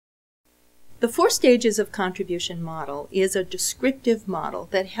The 4 stages of contribution model is a descriptive model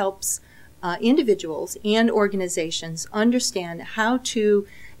that helps individuals and organizations understand how to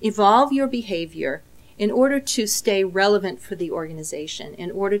evolve your behavior in order to stay relevant for the organization, in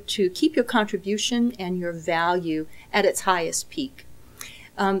order to keep your contribution and your value at its highest peak.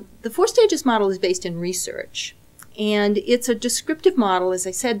 The 4 stages model is based in research, and it's a descriptive model, as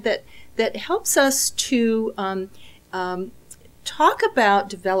I said, that helps us to talk about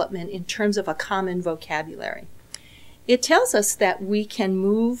development in terms of a common vocabulary. It tells us that we can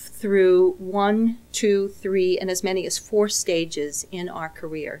move through 1, 2, 3, and as many as 4 stages in our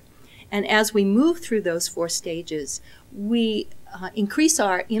career. And as we move through those 4 stages, we increase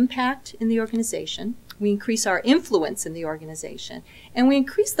our impact in the organization, we increase our influence in the organization, and we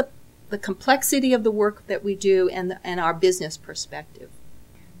increase the complexity of the work that we do and our business perspective.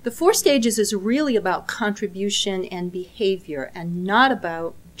 The 4 stages is really about contribution and behavior and not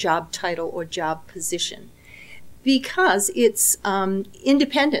about job title or job position, because it's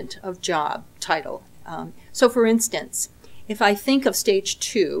independent of job title. So for instance, if I think of stage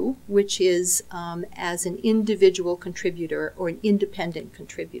 2, which is as an individual contributor or an independent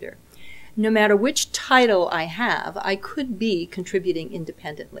contributor, no matter which title I have, I could be contributing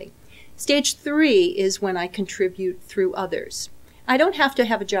independently. Stage 3 is when I contribute through others. I don't have to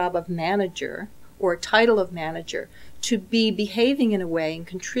have a job of manager or a title of manager to be behaving in a way and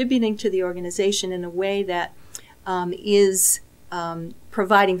contributing to the organization in a way that is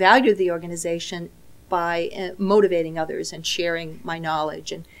providing value to the organization by motivating others and sharing my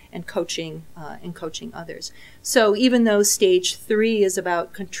knowledge and coaching others. So even though stage 3 is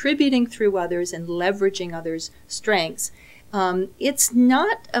about contributing through others and leveraging others' strengths, it's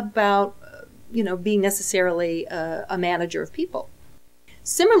not about being necessarily a manager of people.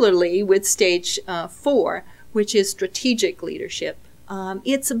 Similarly, with stage 4, which is strategic leadership,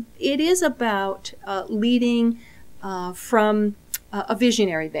 it is about leading from a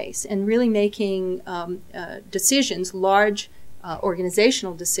visionary base and really making decisions, large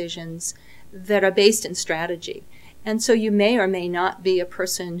organizational decisions that are based in strategy. And so you may or may not be a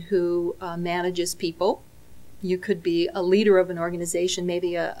person who manages people. You could be a leader of an organization,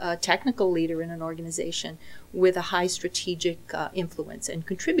 maybe a technical leader in an organization with a high strategic influence and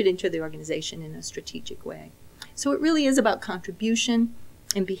contributing to the organization in a strategic way. So it really is about contribution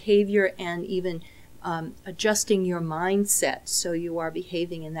and behavior and even adjusting your mindset so you are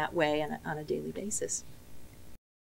behaving in that way on a daily basis.